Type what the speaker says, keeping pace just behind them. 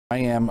I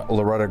am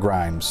Loretta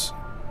Grimes.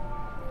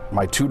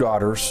 My two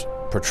daughters,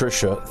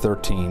 Patricia,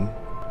 13,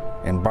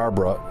 and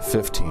Barbara,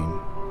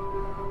 15,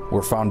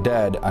 were found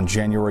dead on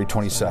January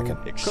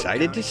 22nd.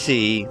 Excited to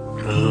see.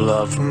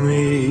 Love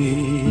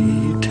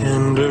me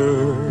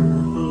tender,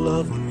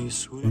 love me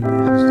sweet.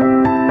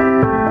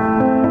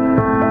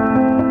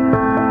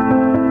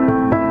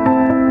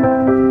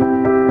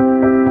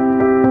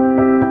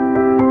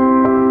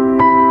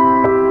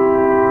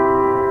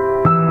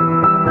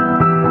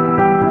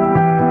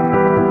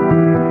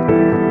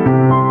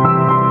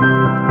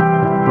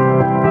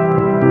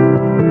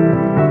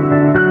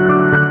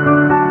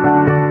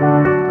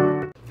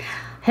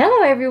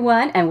 Hello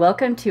everyone, and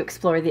welcome to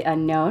Explore the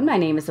Unknown. My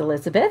name is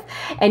Elizabeth,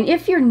 and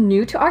if you're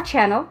new to our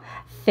channel,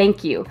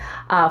 thank you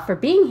for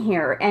being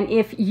here. And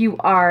if you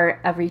are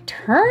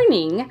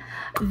returning,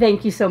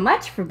 thank you so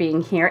much for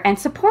being here and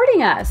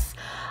supporting us.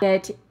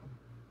 That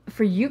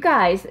for you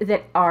guys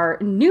that are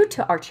new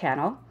to our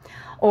channel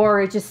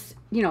or just,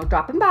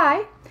 dropping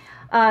by,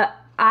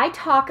 I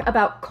talk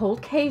about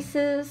cold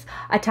cases,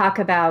 I talk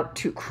about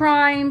true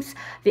crimes,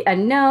 the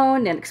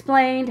unknown and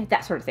explained,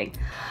 that sort of thing.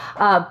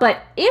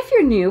 But if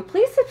you're new,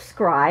 please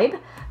subscribe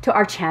to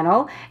our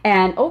channel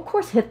and of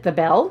course hit the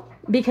bell,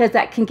 because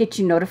that can get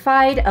you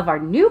notified of our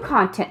new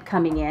content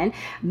coming in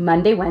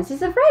Monday,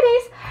 Wednesdays, and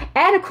Fridays.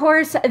 And of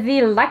course,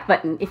 the like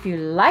button if you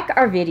like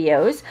our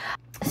videos.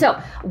 So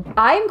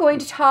I'm going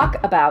to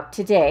talk about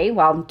today,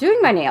 while I'm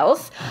doing my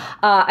nails,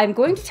 I'm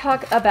going to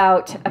talk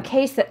about a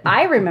case that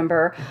I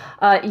remember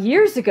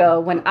years ago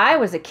when I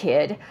was a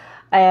kid.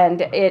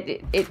 And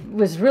it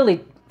was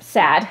really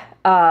sad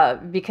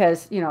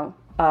because,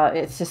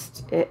 it's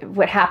just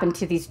what happened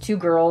to these two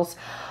girls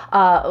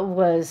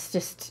was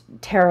just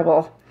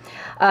terrible.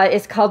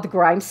 It's called the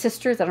Grime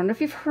Sisters. I don't know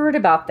if you've heard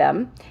about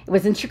them. It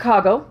was in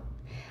Chicago.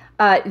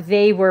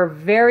 They were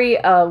very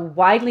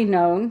widely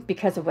known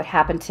because of what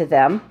happened to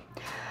them.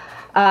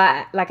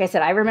 Like I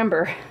said, I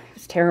remember. It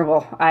was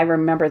terrible. I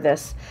remember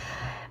this.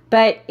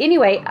 But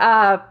anyway,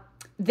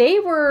 they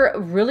were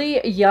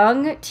really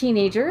young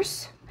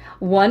teenagers.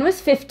 One was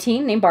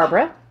 15, named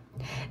Barbara.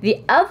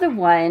 The other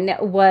one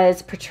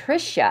was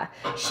Patricia.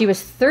 She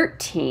was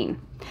 13.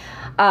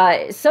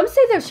 Some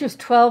say that she was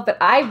 12, but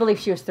I believe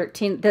she was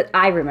 13. That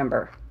I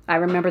remember. I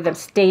remember them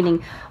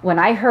stating, when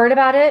I heard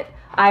about it,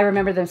 I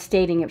remember them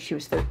stating if she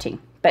was 13.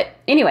 But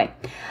anyway,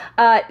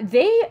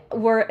 they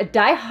were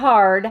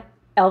die-hard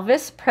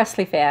Elvis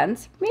Presley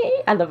fans.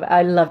 Me, I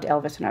loved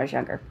Elvis when I was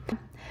younger.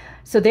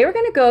 So they were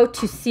going to go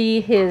to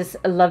see his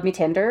Love Me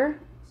Tender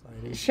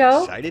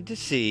show. Excited to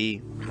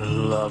see.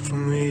 Love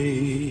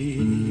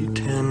me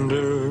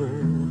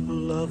tender,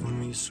 love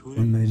me sweet.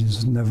 And they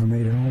just never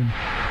made it home.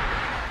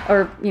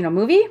 Or,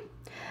 movie.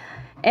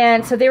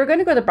 And so they were going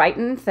to go to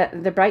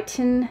the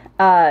Brighton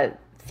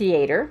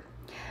theater.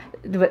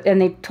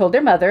 And they told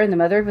their mother, and the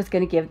mother was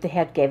going to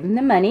gave them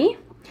the money.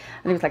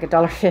 I think it was like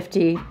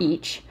 $1.50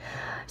 each.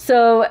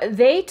 So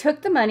they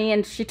took the money,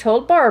 and she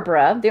told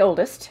Barbara, the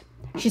oldest,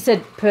 she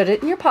said, put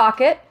it in your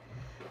pocket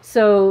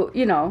so,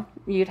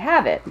 you'd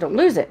have it. Don't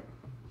lose it.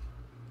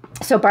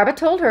 So Barbara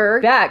told her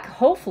back,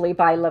 hopefully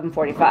by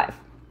 11:45,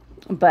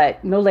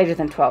 but no later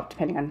than 12,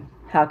 depending on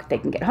how they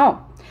can get home.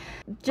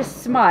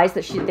 Just surmise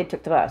that they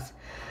took the bus.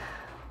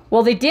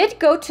 Well, they did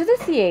go to the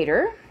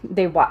theater.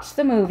 They watched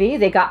the movie.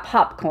 They got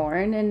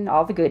popcorn and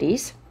all the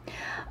goodies.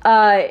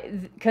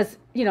 Because,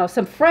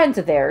 some friends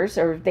of theirs,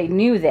 or they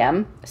knew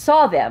them,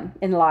 saw them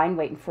in line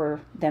waiting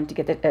for them to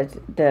get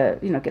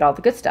get all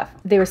the good stuff.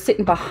 They were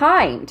sitting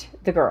behind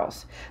the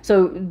girls.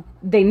 So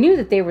they knew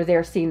that they were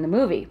there seeing the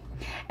movie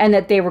and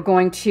that they were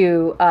going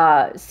to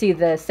see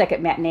the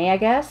second matinee, I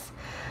guess.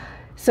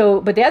 So,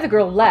 but the other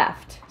girl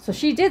left. So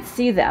she did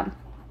see them.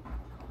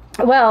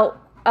 Well,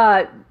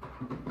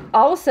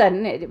 all of a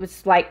sudden, it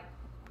was like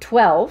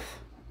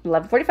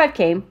 11:45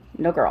 came,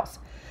 no girls.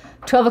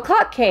 12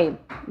 o'clock came,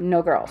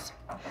 no girls.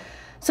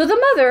 So the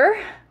mother,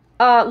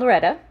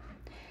 Loretta,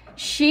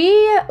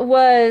 she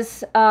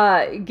was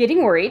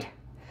getting worried.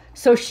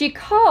 So she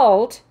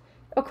called,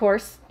 of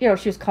course, she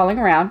was calling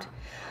around.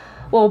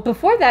 Well,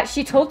 before that,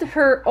 she told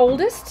her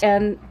oldest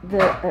and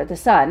the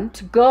son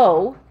to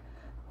go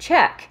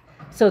check.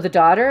 So the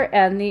daughter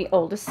and the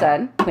oldest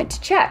son went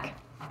to check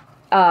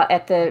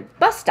at the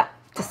bus stop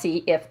to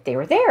see if they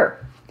were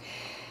there.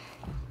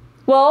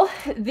 Well,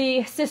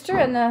 the sister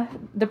and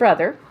the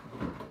brother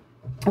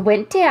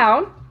went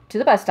down to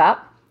the bus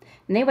stop,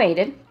 and they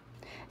waited.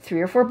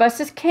 3 or 4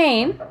 buses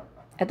came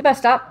at the bus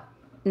stop.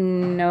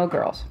 No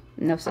girls,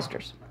 no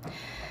sisters.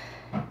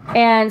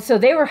 And so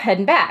they were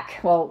heading back.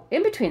 Well,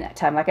 in between that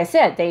time, like I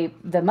said,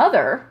 the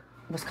mother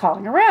was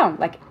calling around,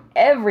 like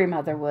every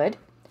mother would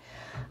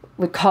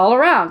call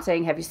around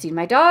saying, have you seen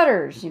my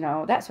daughters?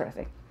 That sort of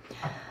thing.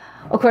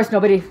 Of course,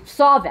 nobody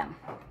saw them.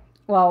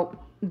 Well,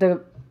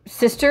 the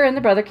sister and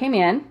the brother came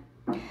in,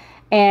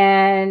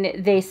 and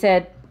they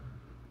said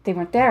they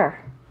weren't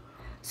there.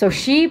 So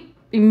she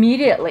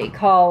immediately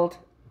called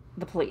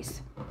the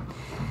police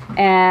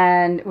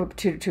and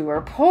to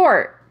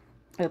report.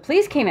 The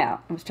police came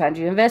out and was trying to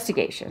do an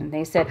investigation.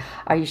 They said,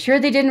 are you sure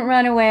they didn't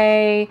run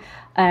away?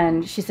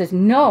 And she says,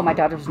 no, my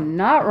daughter's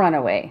not run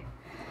away.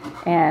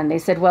 And they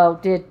said,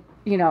 well,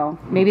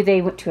 maybe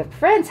they went to a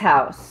friend's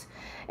house.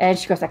 And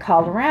she goes, I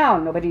called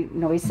around.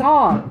 Nobody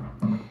saw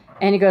them.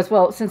 And he goes,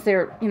 well, since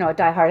they're, a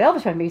diehard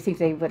Elvis fan, maybe he thinks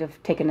they would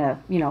have taken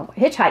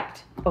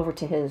hitchhiked over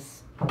to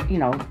his,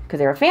 because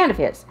they're a fan of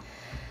his.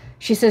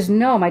 She says,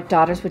 no, my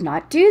daughters would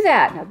not do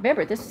that. Now,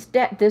 remember, this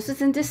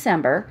is in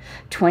December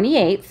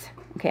 28th,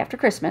 okay, after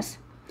Christmas,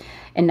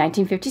 in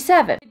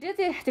 1957.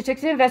 They took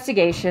the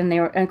investigation.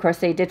 And of course,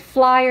 they did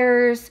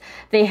flyers.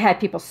 They had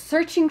people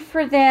searching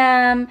for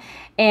them,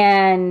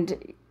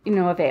 and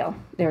no avail.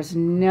 There's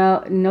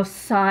no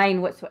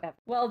sign whatsoever.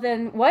 Well,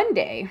 then one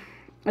day,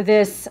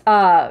 this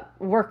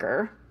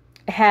worker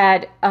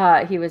had,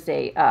 he was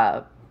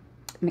a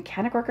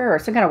mechanic worker or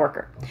some kind of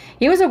worker.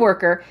 He was a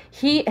worker.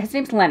 His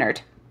name's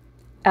Leonard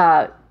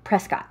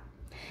Prescott.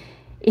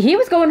 He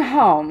was going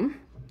home,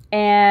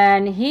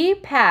 and he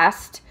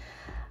passed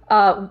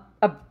a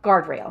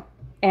guardrail,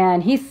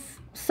 and he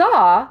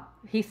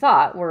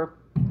thought were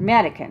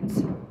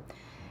mannequins.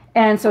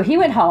 And so he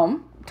went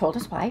home, told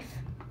his wife,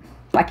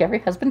 like every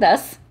husband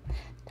does,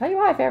 tell your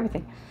wife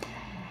everything.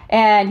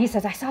 And he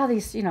says, I saw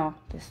these,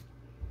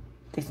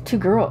 these two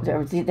girls,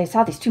 they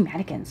saw these two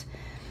mannequins.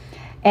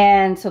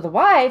 And so the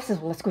wife says,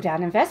 well, let's go down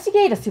and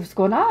investigate. Let's see what's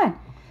going on.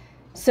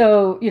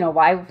 So,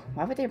 why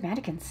were there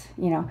mannequins?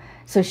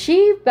 So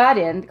she got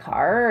in the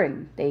car,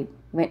 and they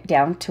went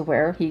down to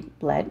where he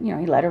led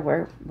her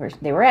where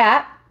they were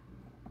at.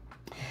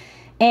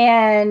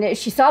 And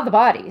she saw the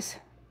bodies,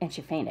 and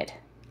she fainted.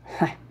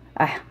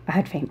 I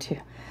had fainted too.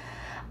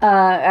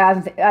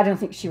 I don't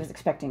think she was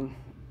expecting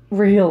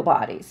real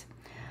bodies.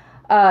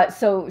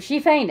 So she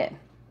fainted.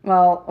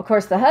 Well, of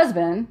course, the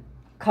husband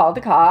called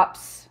the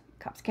cops.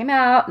 Cops came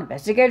out,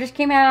 investigators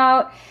came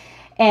out,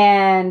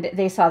 and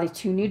they saw these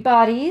two nude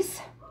bodies.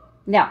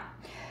 Now,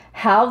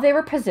 how they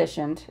were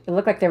positioned, it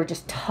looked like they were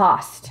just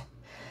tossed,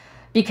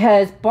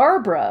 because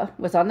Barbara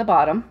was on the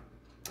bottom.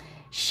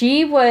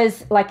 She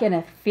was like in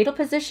a fetal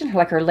position,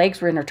 like her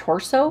legs were in her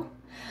torso,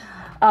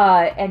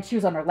 and she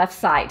was on her left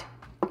side.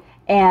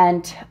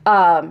 And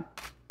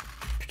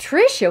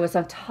Patricia was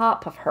on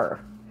top of her,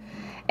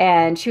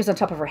 and she was on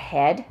top of her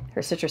head,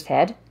 her sister's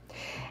head,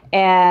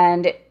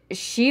 and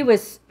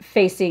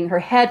her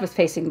head was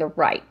facing the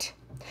right.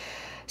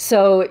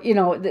 So,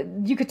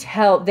 you could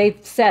tell, they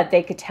said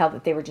they could tell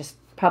that they were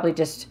probably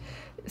just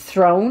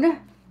thrown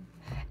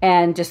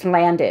and just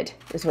landed,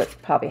 is what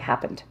probably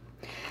happened.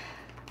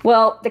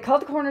 Well, they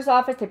called the coroner's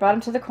office. They brought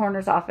him to the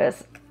coroner's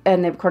office,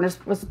 and the coroner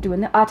was doing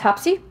the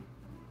autopsy.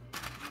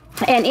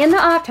 And in the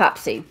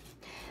autopsy,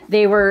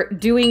 they were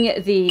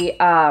doing the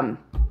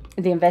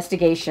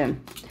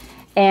investigation.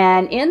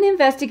 And in the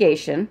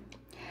investigation,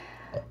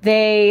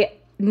 they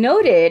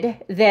noted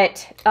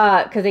that,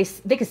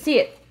 because they could see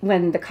it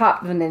when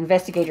the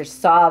investigators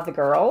saw the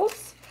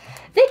girls,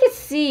 they could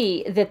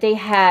see that they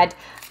had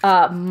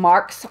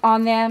marks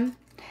on them.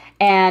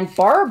 And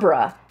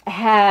Barbara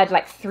had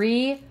like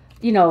 3,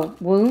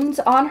 wounds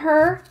on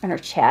her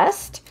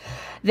chest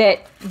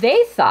that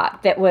they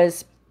thought that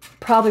was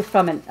probably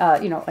from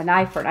a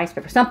knife or an ice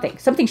pick or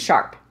something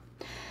sharp.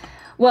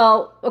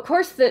 Well, of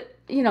course, there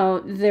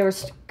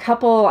was a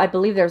couple, I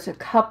believe there was a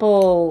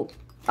couple,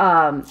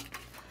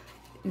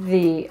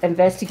 the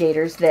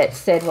investigators that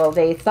said, well,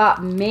 they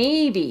thought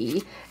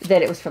maybe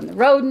that it was from the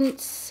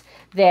rodents,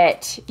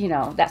 that,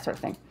 that sort of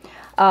thing.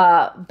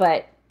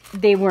 But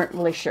they weren't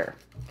really sure.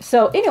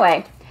 So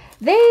anyway,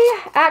 they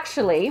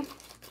actually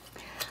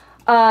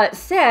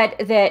said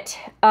that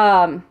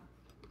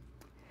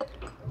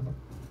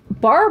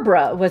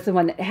Barbara was the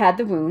one that had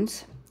the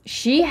wounds.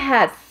 She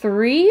had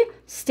 3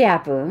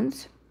 stab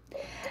wounds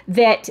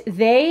that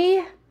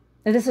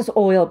this is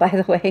oil, by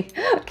the way,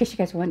 in case you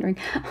guys are wondering.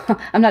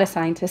 I'm not a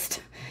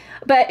scientist.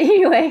 But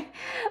anyway,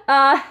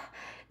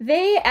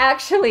 they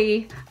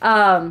actually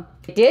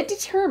did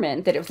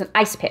determine that it was an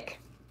ice pick.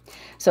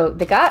 So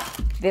they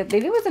knew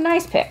it was an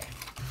ice pick.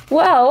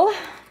 Well,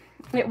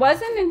 it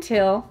wasn't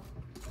until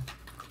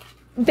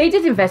they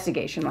did the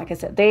investigation, like I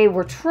said. They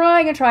were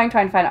trying to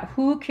find out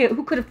who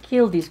could have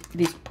killed these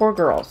poor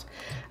girls,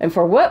 and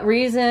for what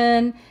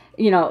reason.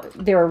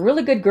 They were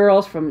really good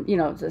girls from,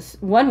 this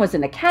one was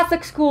in a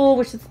Catholic school,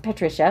 which is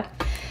Patricia,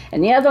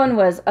 and the other one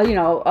was,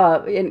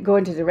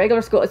 going to the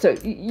regular school. So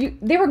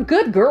they were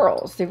good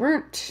girls. They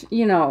weren't,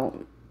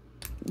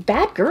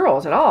 bad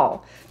girls at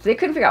all. So they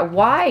couldn't figure out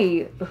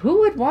who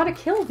would want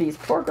to kill these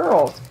poor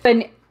girls.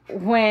 And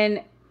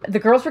when the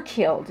girls were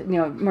killed,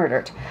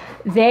 murdered,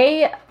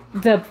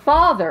 the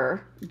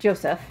father,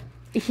 Joseph,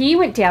 he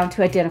went down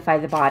to identify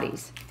the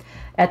bodies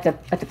at the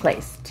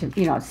place to,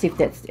 see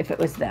if it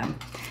was them.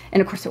 And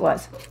of course it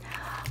was.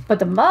 But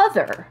the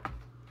mother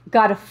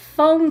got a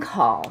phone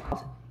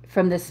call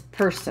from this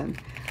person,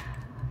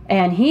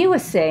 and he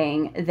was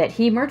saying that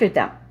he murdered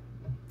them,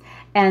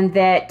 and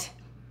that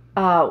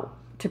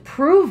to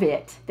prove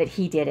it, that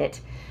he did it,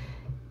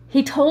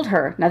 he told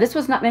her, now this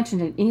was not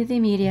mentioned in any of the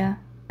media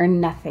or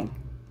nothing.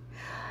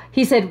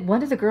 He said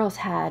one of the girls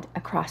had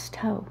a crossed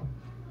toe.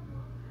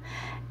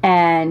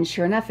 And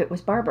sure enough, it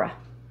was Barbara.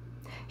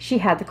 she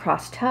had the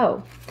crossed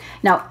toe.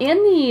 Now, in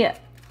the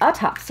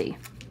autopsy,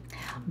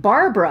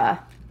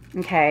 Barbara,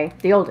 okay,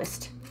 the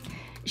oldest,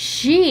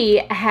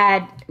 she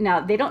had, now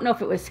they don't know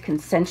if it was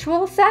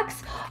consensual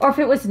sex or if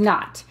it was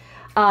not,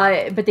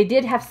 but they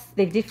did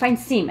find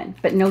semen,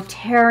 but no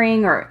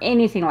tearing or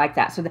anything like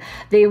that. So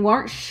they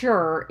weren't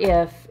sure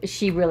if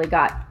she really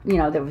got, you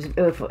know,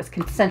 if it was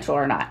consensual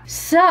or not.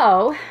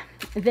 So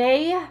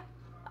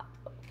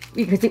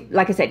because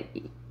like I said,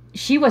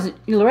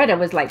 Loretta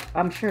was like,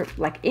 I'm sure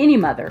like any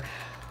mother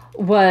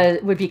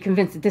would be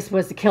convinced that this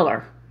was the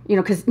killer, you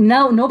know, because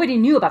nobody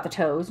knew about the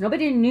toes.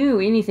 Nobody knew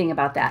anything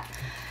about that.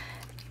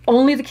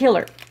 Only the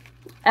killer.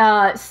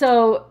 And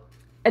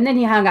then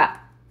he hung up.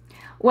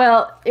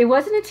 Well, it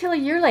wasn't until a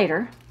year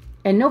later,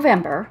 in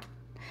November,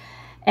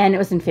 and it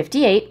was in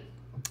 58,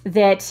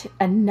 that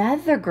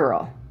another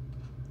girl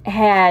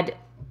had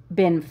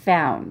been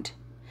found.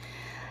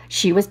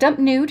 She was dumped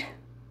nude,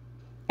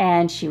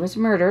 and she was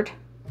murdered,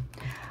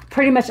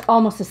 pretty much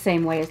almost the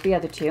same way as the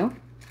other two.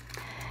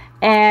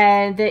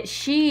 And that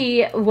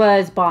she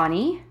was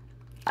Bonnie,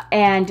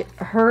 and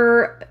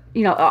her,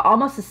 you know,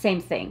 almost the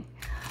same thing.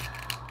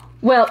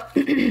 Well,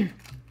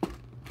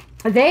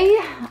 they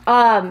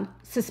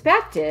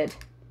suspected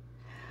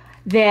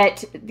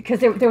that because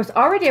there was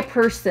already a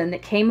person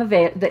that came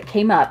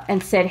up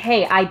and said,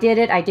 hey, I did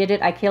it,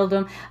 I killed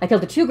him. I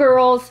killed the two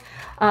girls.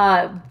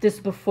 This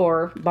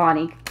before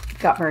Bonnie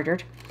got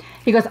murdered.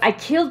 He goes, I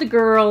killed the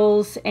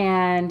girls,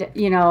 and,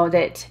 you know,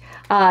 that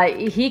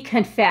he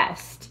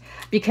confessed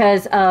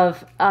because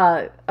of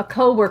a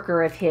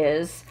co-worker of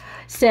his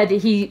said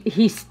that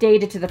he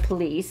stated to the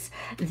police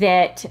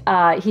that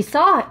he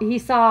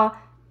saw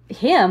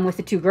him with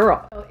the two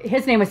girls.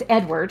 His name was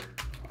Edward,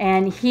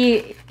 and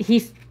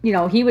he's you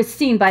know, he was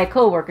seen by a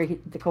co-worker.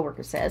 The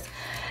co-worker says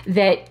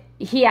that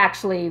he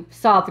actually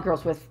saw the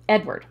girls with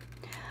Edward.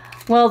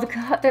 Well,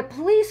 the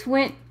police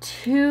went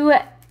to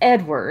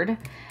Edward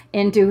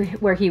into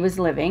where he was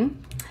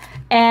living,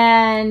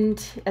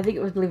 and I believe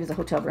it was a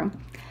hotel room,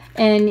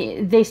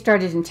 and they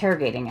started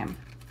interrogating him.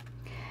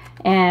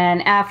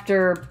 And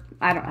after,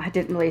 I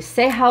didn't really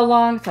say how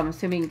long, so I'm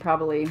assuming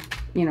probably,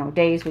 you know,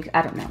 days, weeks,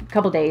 I don't know, a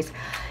couple days,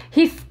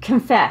 he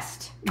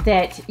confessed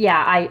that,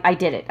 yeah, I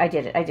did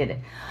it.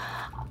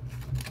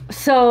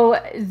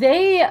 So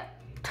they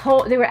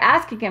were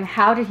asking him,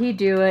 how did he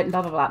do it, and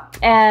blah, blah, blah.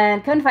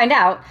 And couldn't find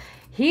out.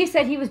 He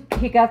said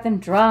he got them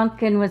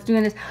drunk and was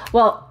doing this.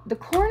 Well, the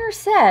coroner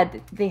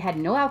said they had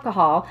no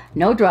alcohol,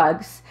 no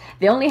drugs.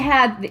 They only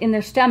had in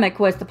their stomach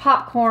was the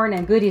popcorn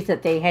and goodies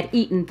that they had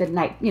eaten the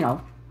night, you know,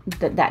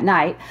 that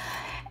night.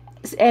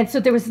 And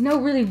so there was no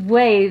really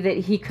way that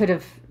he could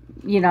have,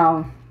 you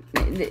know,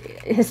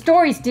 his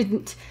stories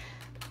didn't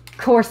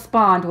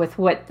correspond with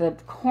what the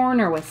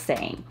coroner was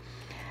saying.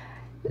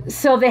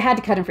 So they had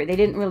to cut him free. They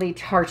didn't really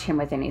charge him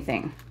with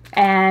anything.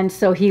 And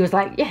so he was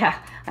like, yeah,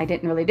 I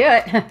didn't really do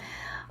it.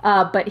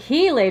 But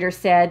he later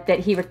said that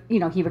he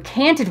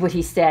recanted what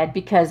he said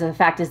because of the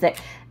fact is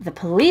that the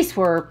police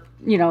were,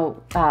 you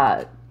know,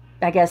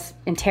 I guess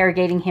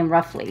interrogating him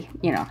roughly,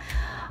 you know.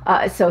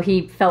 So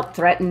he felt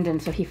threatened,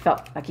 and so he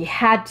felt like he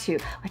had to,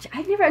 which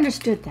I never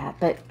understood that,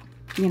 but,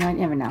 you know, I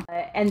never know.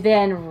 And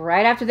then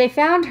right after they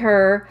found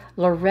her,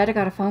 Loretta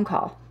got a phone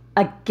call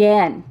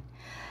again.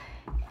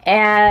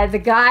 And the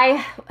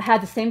guy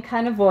had the same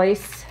kind of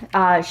voice.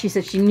 She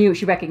said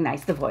she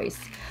recognized the voice.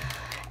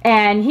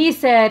 And he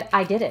said,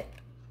 I did it.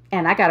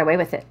 And I got away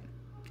with it.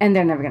 And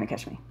they're never going to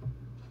catch me.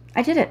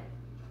 I did it.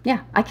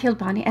 Yeah, I killed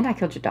Bonnie and I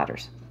killed your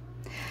daughters.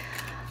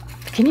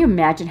 Can you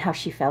imagine how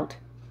she felt?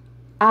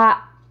 I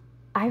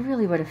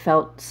really would have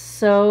felt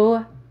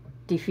so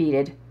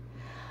defeated.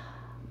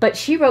 But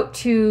she wrote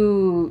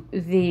to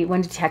the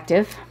one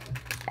detective.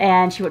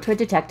 And she went to a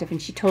detective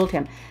and she told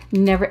him,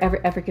 never,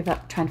 ever, ever give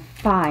up trying to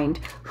find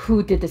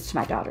who did this to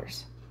my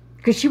daughters.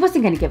 Because she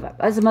wasn't going to give up.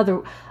 As a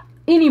mother,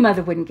 any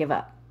mother wouldn't give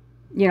up.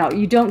 You know,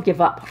 you don't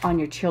give up on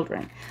your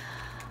children.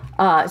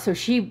 So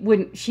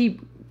she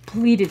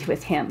pleaded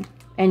with him.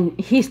 And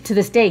to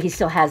this day, he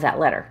still has that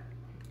letter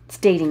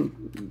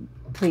stating,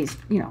 please,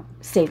 you know,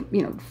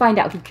 find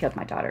out who killed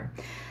my daughter.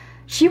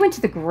 She went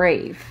to the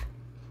grave.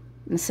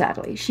 And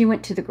sadly, she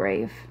went to the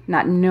grave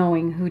not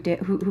knowing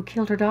who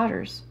killed her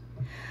daughters.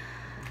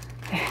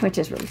 Which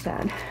is really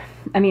sad.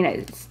 I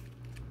mean,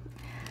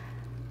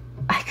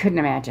 I couldn't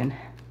imagine.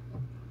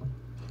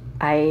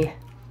 I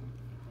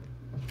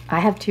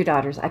have two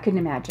daughters. I couldn't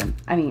imagine.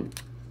 I mean,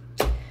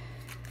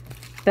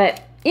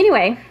 but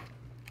anyway,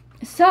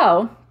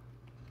 so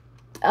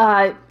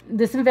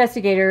this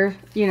investigator,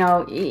 you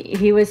know,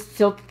 he was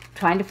still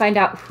trying to find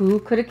out who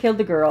could have killed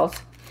the girls.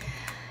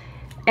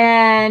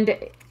 And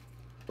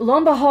lo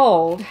and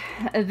behold,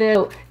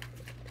 the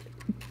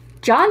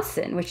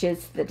Johnson, which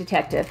is the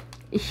detective,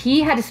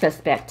 he had a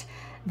suspect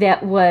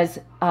that was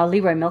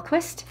Leroy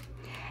Milquist,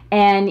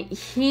 and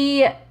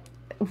he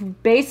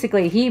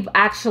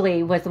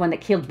actually was the one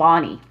that killed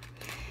Bonnie.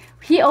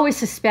 He always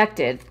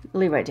suspected,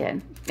 Leroy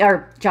did,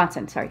 or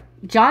Johnson, sorry.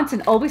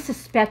 Johnson always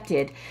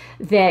suspected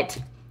that,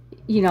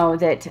 you know,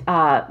 that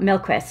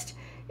Milquist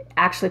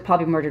actually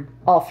probably murdered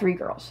all three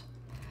girls.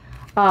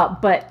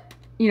 But,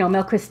 you know,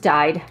 Melquist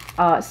died.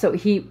 So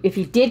if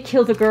he did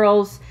kill the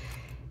girls,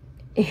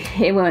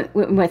 it went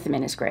with him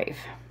in his grave.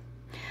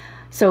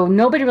 So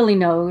nobody really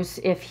knows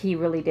if he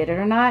really did it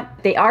or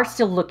not. They are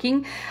still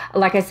looking.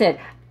 Like I said,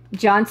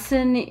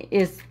 Johnson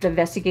is the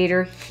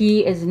investigator.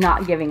 He is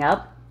not giving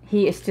up.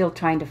 He is still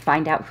trying to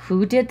find out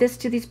who did this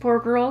to these poor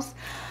girls.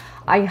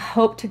 I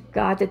hope to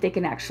God that they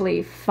can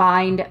actually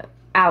find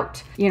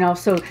out, you know,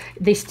 so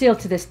they still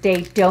to this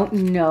day don't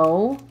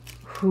know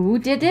who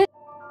did it.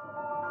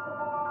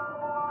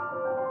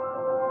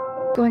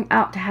 Going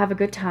out to have a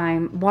good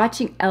time,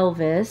 watching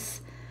Elvis.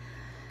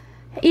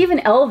 Even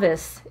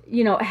Elvis,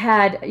 you know,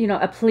 had, you know,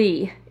 a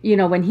plea, you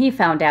know, when he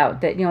found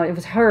out that, you know, it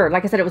was her.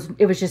 Like I said,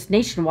 it was just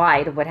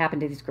nationwide of what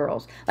happened to these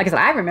girls. Like I said,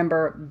 I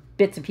remember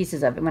bits and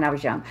pieces of it when I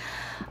was young.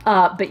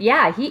 But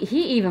yeah, he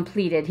even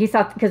pleaded. He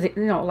thought, because,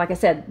 you know, like I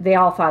said, they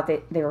all thought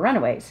that they were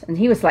runaways. And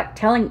he was like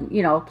telling,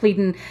 you know,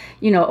 pleading,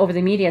 you know, over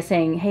the media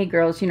saying, hey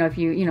girls, you know,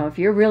 if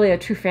you're really a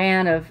true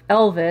fan of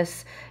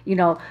Elvis, you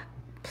know,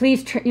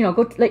 please, you know,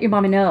 go let your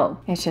mama know.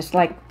 It's just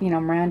like, you know,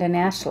 Miranda and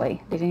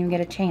Ashley, they didn't even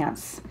get a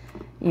chance,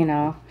 you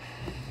know.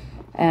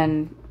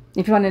 And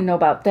if you want to know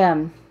about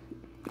them,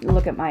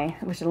 look at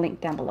there's a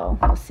link down below.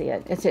 You'll see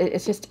it.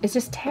 It's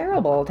just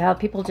terrible how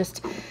people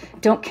just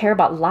don't care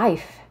about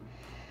life.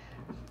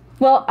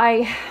 Well,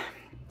 I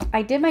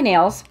did my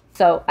nails,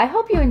 so I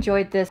hope you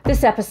enjoyed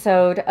this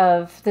episode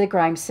of the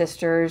Grime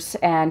Sisters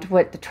and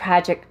what the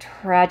tragic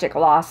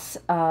loss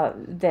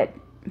that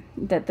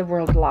the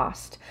world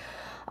lost.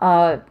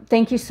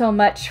 Thank you so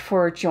much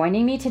for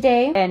joining me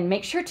today, and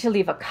make sure to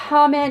leave a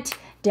comment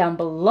down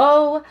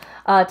below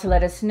to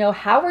let us know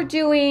how we're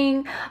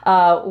doing,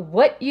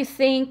 what you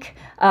think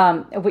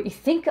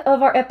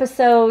of our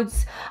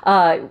episodes,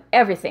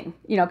 everything,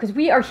 you know, because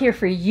we are here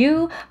for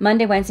you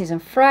Monday, Wednesdays,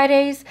 and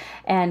Fridays,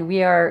 and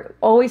we are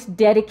always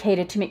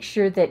dedicated to make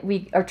sure that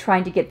we are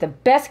trying to get the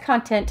best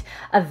content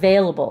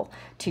available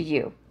to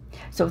you.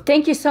 So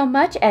thank you so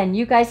much, and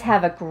you guys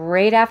have a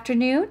great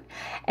afternoon,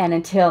 and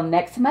until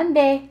next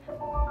Monday,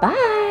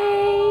 bye.